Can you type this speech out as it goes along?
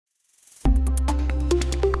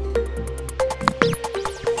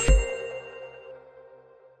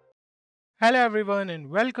Hello everyone and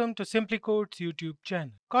welcome to SimpliCode's YouTube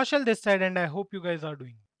channel. Kaushal this side and I hope you guys are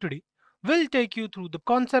doing well. Today, we'll take you through the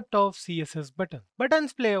concept of CSS buttons.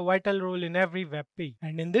 Buttons play a vital role in every web page,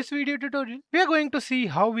 and in this video tutorial, we are going to see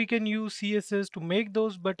how we can use CSS to make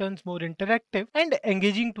those buttons more interactive and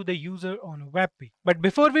engaging to the user on a web page. But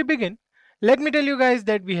before we begin, let me tell you guys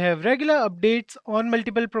that we have regular updates on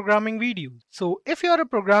multiple programming videos. So if you are a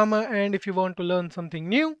programmer and if you want to learn something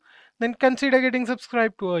new, then consider getting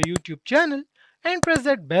subscribed to our YouTube channel and press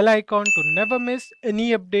that bell icon to never miss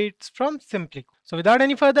any updates from SimpliCode. So without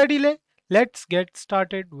any further delay, let's get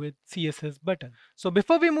started with CSS buttons. So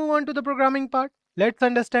before we move on to the programming part, let's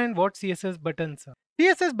understand what CSS buttons are.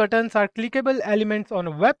 CSS buttons are clickable elements on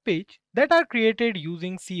a web page that are created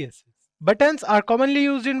using CSS. Buttons are commonly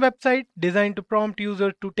used in websites designed to prompt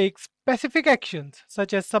users to take specific actions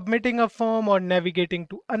such as submitting a form or navigating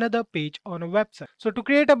to another page on a website. So to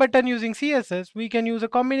create a button using CSS, we can use a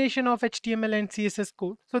combination of HTML and CSS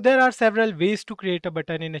code. So there are several ways to create a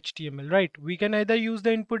button in HTML, right? We can either use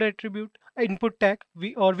the input attribute, input tag,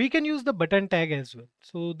 or we can use the button tag as well.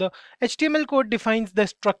 So the HTML code defines the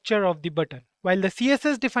structure of the button, while the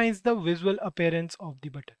CSS defines the visual appearance of the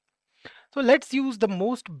button. So let's use the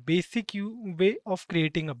most basic way of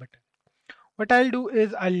creating a button. What I'll do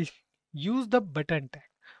is I'll use the button tag.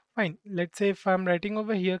 Fine. Let's say if I'm writing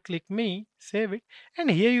over here, click me, save it. And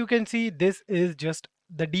here you can see this is just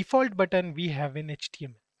the default button we have in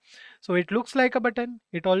HTML. So it looks like a button.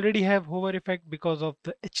 It already have hover effect because of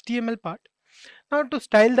the HTML part. Now to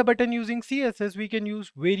style the button using CSS, we can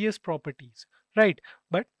use various properties, right?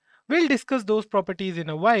 But we'll discuss those properties in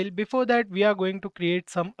a while. Before that, we are going to create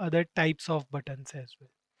some other types of buttons as well.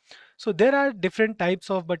 So there are different types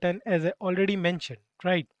of button as I already mentioned,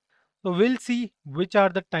 right? So we'll see which are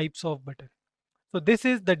the types of button. So this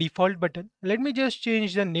is the default button. Let me just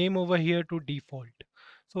change the name over here to default.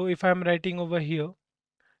 So if I'm writing over here,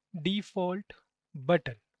 default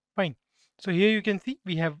button, fine. So here you can see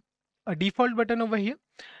we have a default button over here.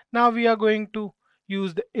 Now we are going to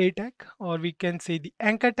use the a tag, or we can say the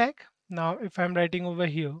anchor tag. Now if I'm writing over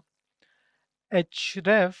here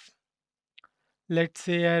href, let's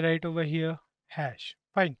say I write over here hash,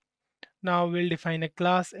 fine. Now we'll define a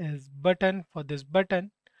class as button for this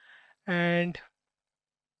button, and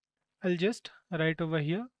I'll just write over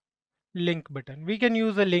here link button. We can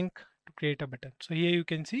use a link to create a button. So here you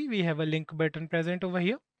can see we have a link button present over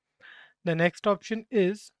here. The next option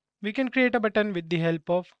is we can create a button with the help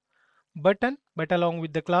of button but along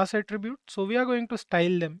with the class attribute. So we are going to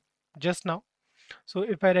style them just now. So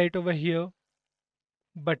if I write over here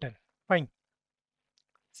button, fine,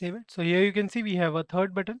 save it. So here you can see we have a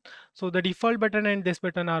third button. So the default button and this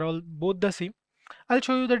button are all both the same. I'll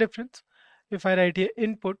show you the difference. If I write here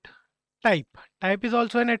input type is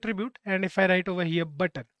also an attribute, and if I write over here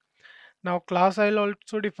button, now class I'll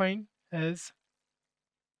also define as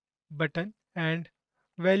button, and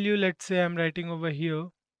value, let's say I'm writing over here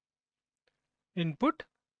input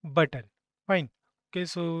button, fine. Okay,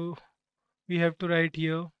 so we have to write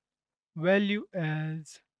here value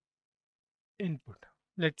as input.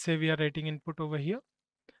 Let's say we are writing input over here,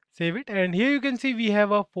 save it, and here you can see we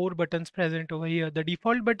have our 4 buttons present over here: the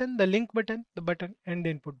default button, the link button, the button, and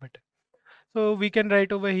the input button. So we can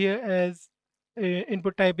write over here as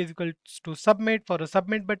input type is equal to submit for a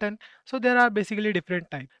submit button. So there are basically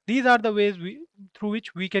different types. These are the ways through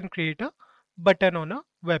which we can create a button on a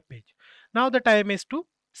web page. Now the time is to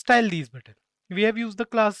style these buttons. We have used the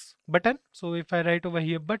class button. So if I write over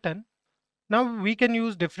here button, now we can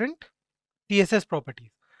use different CSS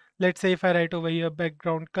properties. Let's say if I write over here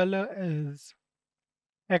background color is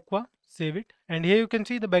aqua, save it, and here you can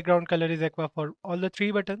see the background color is aqua for all the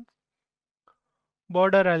 3 buttons.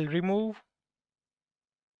 Border I'll remove,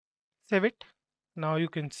 save it. Now you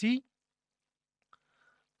can see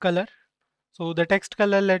color. So the text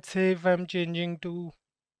color, let's say if I'm changing to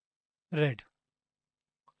red.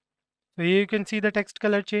 So here you can see the text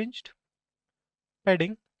color changed.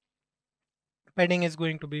 Padding is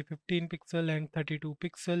going to be 15 pixel and 32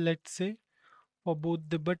 pixel, let's say, for both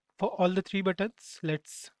for all the 3 buttons.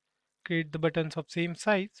 Let's create the buttons of same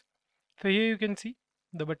size. So here you can see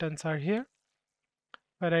the buttons are here.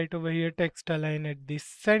 If I write over here text align at the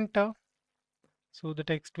center, so the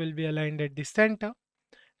text will be aligned at the center.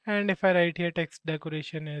 And if I write here text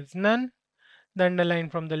decoration is none, the underline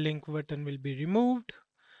from the link button will be removed.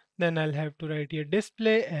 Then I'll have to write here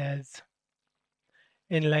display as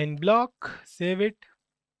inline block, save it,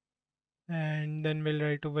 and then we'll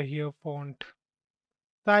write over here font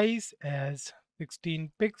size as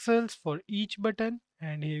 16 pixels for each button,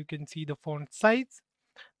 and here you can see the font size.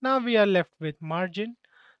 Now we are left with margin.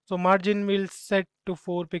 So margin will set to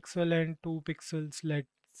 4 pixel and 2 pixels, let's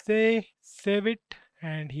say. Save it,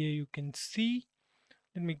 and here you can see,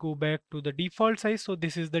 let me go back to the default size. So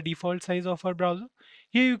this is the default size of our browser.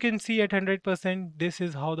 Here you can see at 100%, this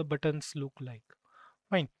is how the buttons look like.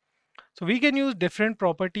 Fine. So we can use different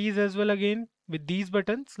properties as well again with these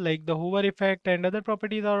buttons, like the hover effect and other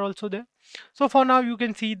properties are also there. So for now you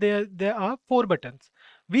can see there are 4 buttons.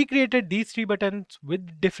 We created these 3 buttons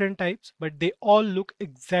with different types, but they all look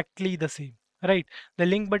exactly the same, right? The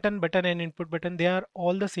link button, button and input button, they are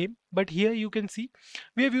all the same. But here you can see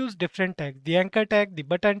we have used different tags, the anchor tag, the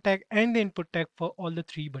button tag and the input tag for all the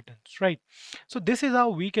 3 buttons, right? So this is how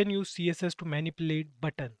we can use CSS to manipulate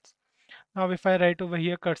buttons. Now if I write over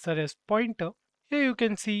here cursor as pointer, here you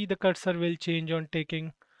can see the cursor will change on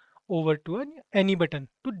taking over to any button,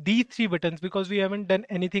 to these 3 buttons, because we haven't done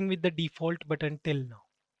anything with the default button till now.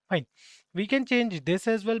 Fine. We can change this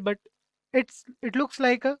as well, but it looks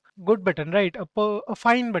like a good button, right? A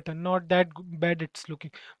fine button, not that bad it's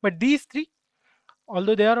looking. But these 3,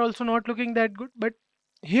 although they are also not looking that good, but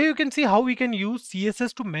here you can see how we can use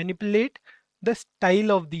CSS to manipulate the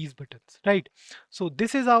style of these buttons, right? So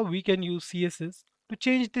this is how we can use CSS to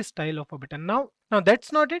change the style of a button. Now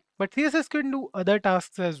that's not it, but CSS can do other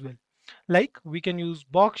tasks as well. Like we can use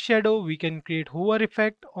box shadow, we can create hover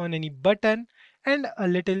effect on any button and a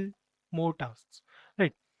little more tasks,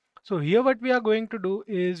 right? So here what we are going to do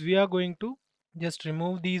is we are going to just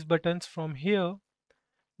remove these buttons from here.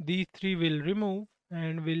 These 3 will remove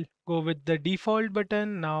and we'll go with the default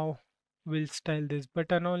button. Now we'll style this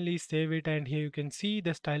button only, save it, and here you can see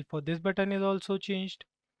the style for this button is also changed.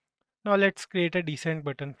 Now let's create a decent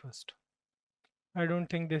button first. I don't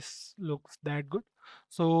think this looks that good.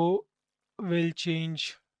 So we'll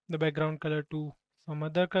change the background color to some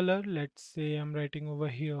other color. Let's say I'm writing over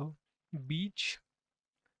here beach.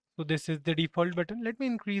 So this is the default button. Let me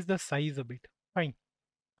increase the size a bit. Fine.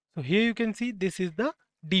 So here you can see this is the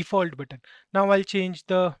default button. Now I'll change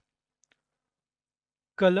the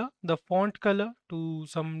color, the font color, to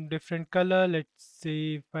some different color. Let's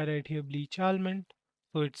say if I write here bleach almond,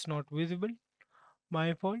 so it's not visible,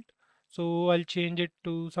 my fault. So I'll change it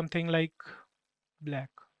to something like black.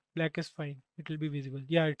 Black is fine, it will be visible.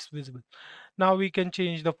 Yeah, it's visible. Now we can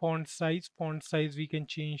change the font size. Font size we can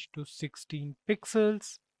change to 16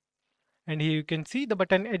 pixels. And here you can see the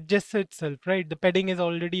button adjusts itself, right? The padding is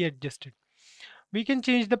already adjusted. We can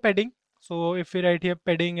change the padding. So if we write here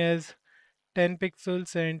padding as 10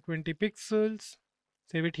 pixels and 20 pixels,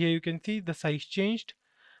 save it, here you can see the size changed.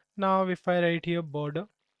 Now if I write here border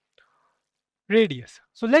radius,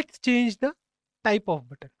 so let's change the type of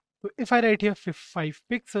button. So if I write here 5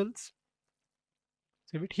 pixels,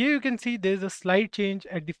 save it, here you can see there's a slight change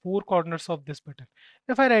at the 4 corners of this button.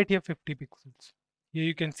 If I write here 50 pixels, here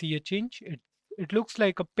you can see a change. It looks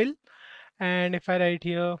like a pill. And if I write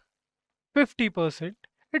here 50%,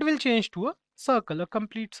 it will change to a circle, a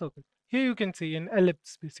complete circle. Here you can see an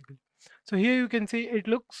ellipse basically. So here you can see it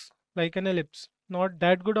looks like an ellipse. Not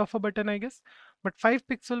that good of a button, I guess, but 5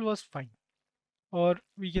 pixel was fine. Or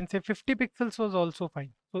we can say 50 pixels was also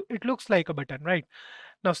fine. So it looks like a button, right?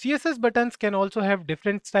 Now CSS buttons can also have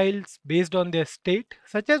different styles based on their state,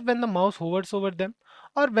 such as when the mouse hovers over them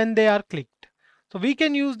or when they are clicked. So we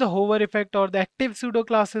can use the hover effect or the active pseudo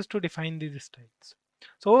classes to define these styles.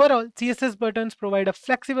 So overall, CSS buttons provide a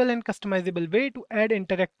flexible and customizable way to add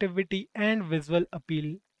interactivity and visual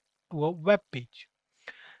appeal to a web page.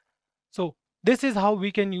 So this is how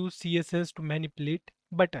we can use CSS to manipulate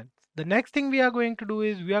buttons. The next thing we are going to do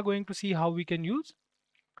is we are going to see how we can use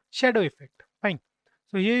shadow effect. Fine.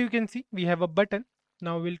 So here you can see we have a button.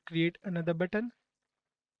 Now we'll create another button.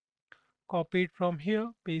 Copy it from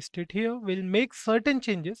here, paste it here. We'll make certain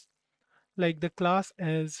changes like the class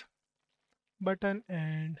as button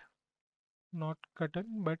and not button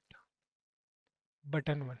but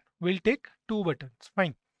button one. We'll take 2 buttons.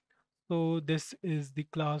 Fine. So this is the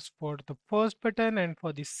class for the first button, and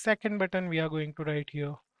for the second button we are going to write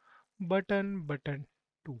here button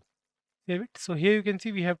 2. Save it. So here you can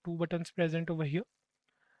see we have 2 buttons present over here.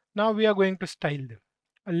 Now we are going to style them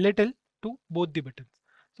a little to both the buttons.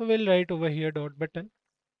 So we'll write over here dot button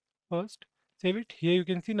first. Save it. Here you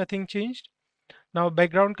can see nothing changed. Now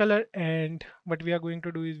background color, and what we are going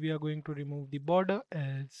to do is we are going to remove the border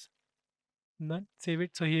as none. Save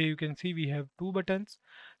it. So here you can see we have 2 buttons.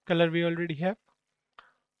 Color we already have.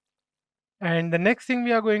 And the next thing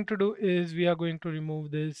we are going to do is we are going to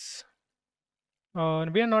remove this. We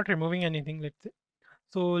are not removing anything, let's say.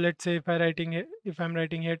 So let's say if I'm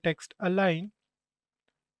writing here text align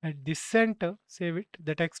at the center, save it.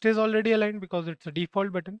 The text is already aligned because it's a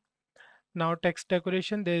default button. Now text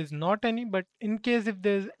decoration, there is not any, but in case if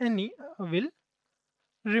there is any, we'll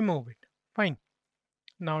remove it. Fine.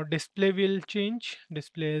 Now display will change.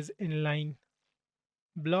 Display is inline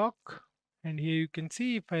block. And here you can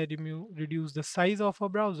see if I reduce the size of a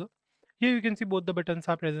browser, here you can see both the buttons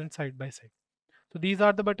are present side by side. So these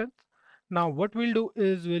are the buttons. Now what we'll do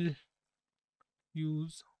is we'll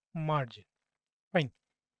use margin. Fine.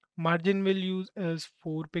 Margin will use as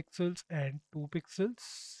 4 pixels and 2 pixels.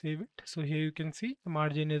 Save it. So here you can see the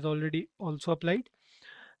margin is already also applied.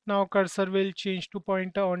 Now cursor will change to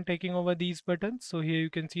pointer on taking over these buttons. So here you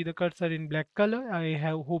can see the cursor in black color.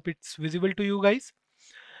 Hope it's visible to you guys.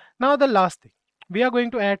 Now the last thing, we are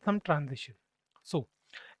going to add some transition. So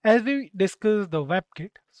as we discuss the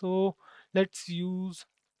WebKit, so let's use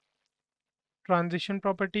transition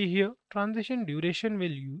property here. Transition duration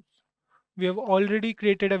will use. We have already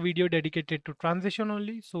created a video dedicated to transition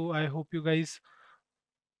only. So I hope you guys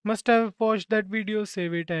must have watched that video,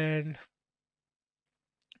 save it, and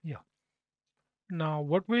yeah. Now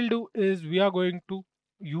what we'll do is we are going to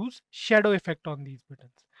use shadow effect on these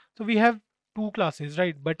buttons. So we have two classes,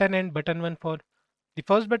 right? Button and button one for the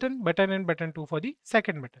first button, button and button two for the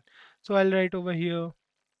second button. So I'll write over here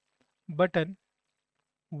button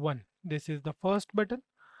 1. This is the first button.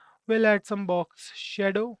 We'll add some box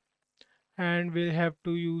shadow and we'll have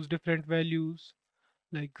to use different values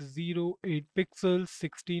like 0, 8 pixels,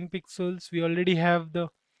 16 pixels. We already have the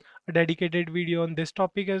a dedicated video on this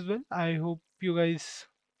topic as well. I hope you guys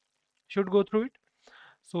should go through it.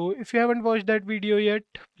 So if you haven't watched that video yet,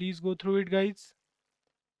 please go through it, guys.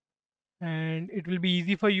 And it will be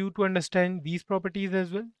easy for you to understand these properties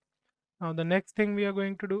as well. Now the next thing we are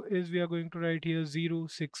going to do is we are going to write here 0,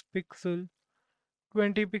 6 pixel,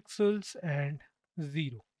 20 pixels and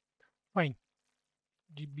 0. Fine.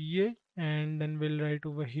 GBA, and then we'll write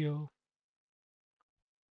over here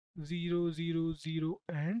 0, 0, 0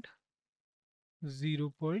 and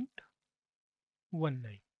 0.19.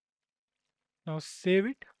 Now save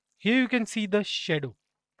it. Here you can see the shadow.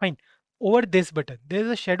 Fine. Over this button, there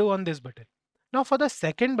is a shadow on this button. Now for the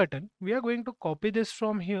second button, we are going to copy this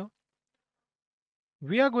from here.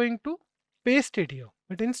 We are going to paste it here.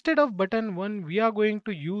 But instead of button 1, we are going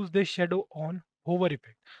to use this shadow on hover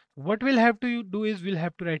effect. What we'll have to do is we'll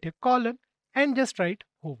have to write a colon and just write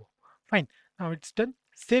hover. Fine. Now it's done.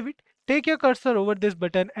 Save it. Take your cursor over this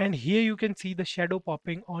button and here you can see the shadow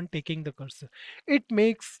popping on taking the cursor. It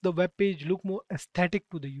makes the web page look more aesthetic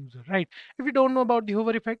to the user, right? If you don't know about the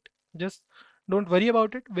hover effect, just don't worry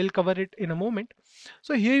about it. We'll cover it in a moment.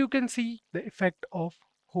 So here you can see the effect of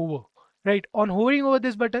hover, right? On hovering over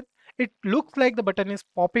this button, it looks like the button is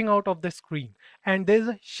popping out of the screen and there's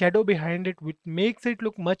a shadow behind it which makes it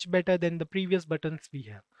look much better than the previous buttons we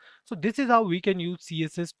have. So this is how we can use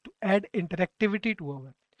CSS to add interactivity to our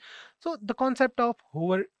web. So the concept of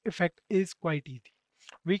hover effect is quite easy.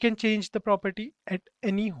 We can change the property at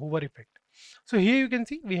any hover effect. So here you can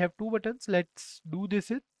see we have two buttons. Let's do this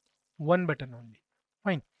with one button only.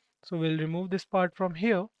 Fine. So we'll remove this part from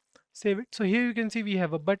here, save it. So here you can see we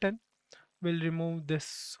have a button. We'll remove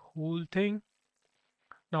this whole thing.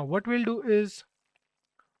 Now what we'll do is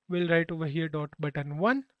we'll write over here dot button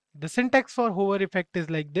 1. The syntax for hover effect is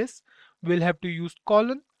like this. We'll have to use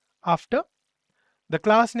colon after the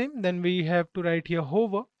class name, then we have to write here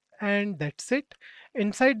hover, and that's it.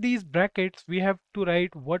 Inside these brackets we have to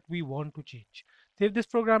write what we want to change. Save this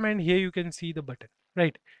program and here you can see the button,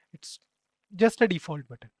 right? It's just a default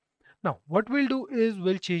button. Now what we'll do is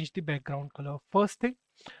we'll change the background color. First thing,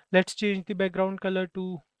 let's change the background color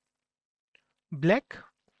to black.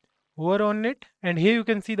 Hover on it and here you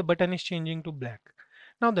can see the button is changing to black.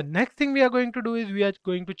 Now the next thing we are going to do is we are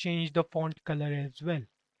going to change the font color as well.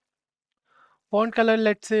 Font color,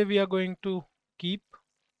 let's say we are going to keep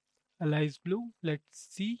Alice blue. Let's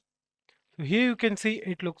see. So here you can see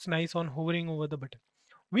it looks nice on hovering over the button.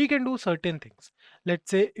 We can do certain things. Let's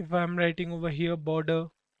say if I'm writing over here border,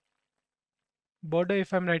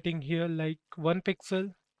 if I'm writing here like 1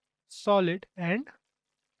 pixel solid and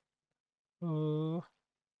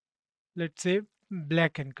let's say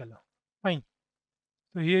black in color. Fine.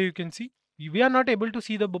 So here you can see we are not able to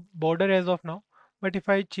see the border as of now, but if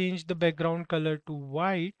I change the background color to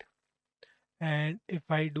white and if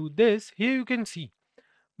I do this, here you can see,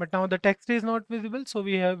 but now the text is not visible, so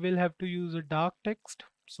will have to use a dark text.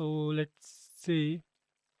 So let's say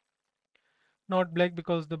not black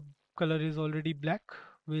because the color is already black.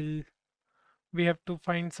 We have to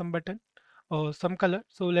find some button or some color.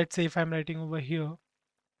 So let's say if I'm writing over here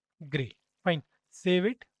gray. Fine. Save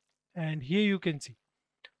it and here you can see.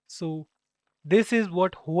 So this is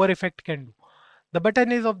what hover effect can do. The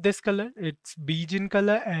button is of this color, it's beige in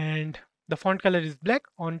color and the font color is black.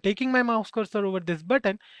 On taking my mouse cursor over this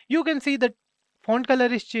button, you can see that font color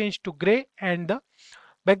is changed to gray and the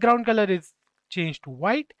background color is changed to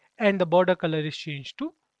white and the border color is changed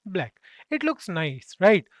to black. It looks nice,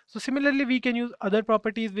 right? So similarly, we can use other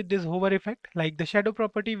properties with this hover effect, like the shadow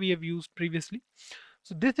property we have used previously.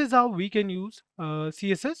 So this is how we can use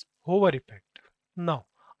CSS hover effect. Now,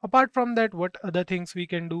 apart from that, what other things we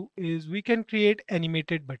can do is we can create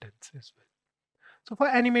animated buttons as well. So for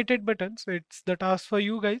animated buttons, it's the task for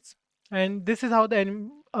you guys. And this is how the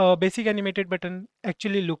basic animated button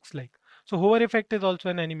actually looks like. So hover effect is also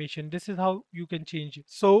an animation. This is how you can change it.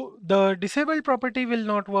 So the disabled property will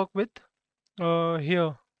not work with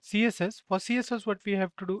here CSS. For CSS, what we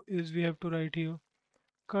have to do is we have to write here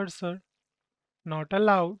cursor not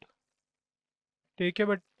allowed. Take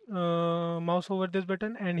a mouse over this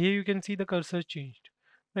button and here you can see the cursor changed.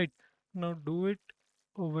 Right, now do it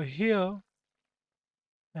over here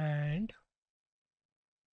and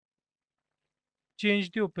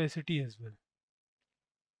change the opacity as well.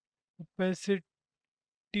 Opacity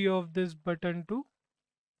of this button to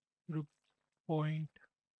 0.6.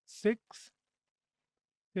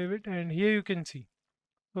 Save it and here you can see.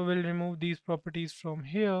 So we'll remove these properties from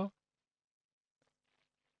here.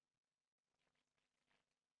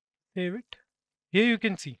 Save it. Here you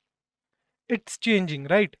can see it's changing,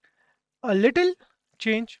 right? A little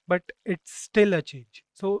change, but it's still a change.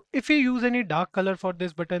 So if you use any dark color for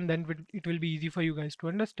this button, then it will be easy for you guys to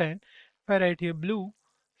understand. If I write here blue,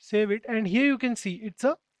 save it, and here you can see it's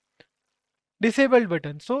a disabled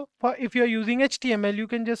button. So for if you're using HTML, you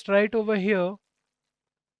can just write over here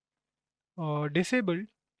disabled.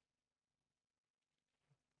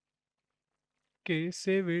 Okay,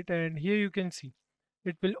 save it, and here you can see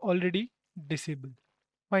it will already disable.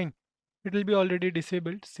 Fine, it will be already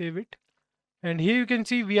disabled. Save it. And here you can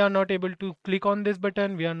see we are not able to click on this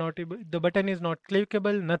button. We are not able, the button is not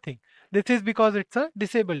clickable, nothing. This is because it's a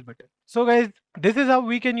disabled button. So guys, this is how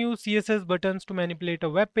we can use CSS buttons to manipulate a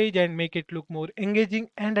web page and make it look more engaging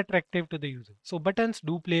and attractive to the user. So buttons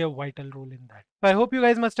do play a vital role in that. So I hope you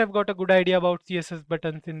guys must have got a good idea about CSS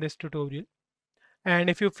buttons in this tutorial.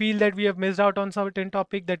 And if you feel that we have missed out on certain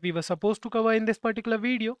topic that we were supposed to cover in this particular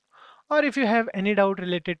video, or if you have any doubt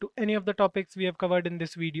related to any of the topics we have covered in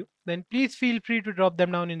this video, then please feel free to drop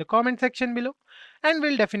them down in the comment section below and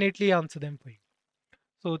we'll definitely answer them for you.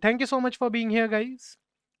 So thank you so much for being here, guys.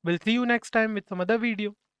 We'll see you next time with some other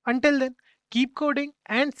video. Until then, keep coding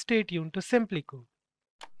and stay tuned to SimpliCode.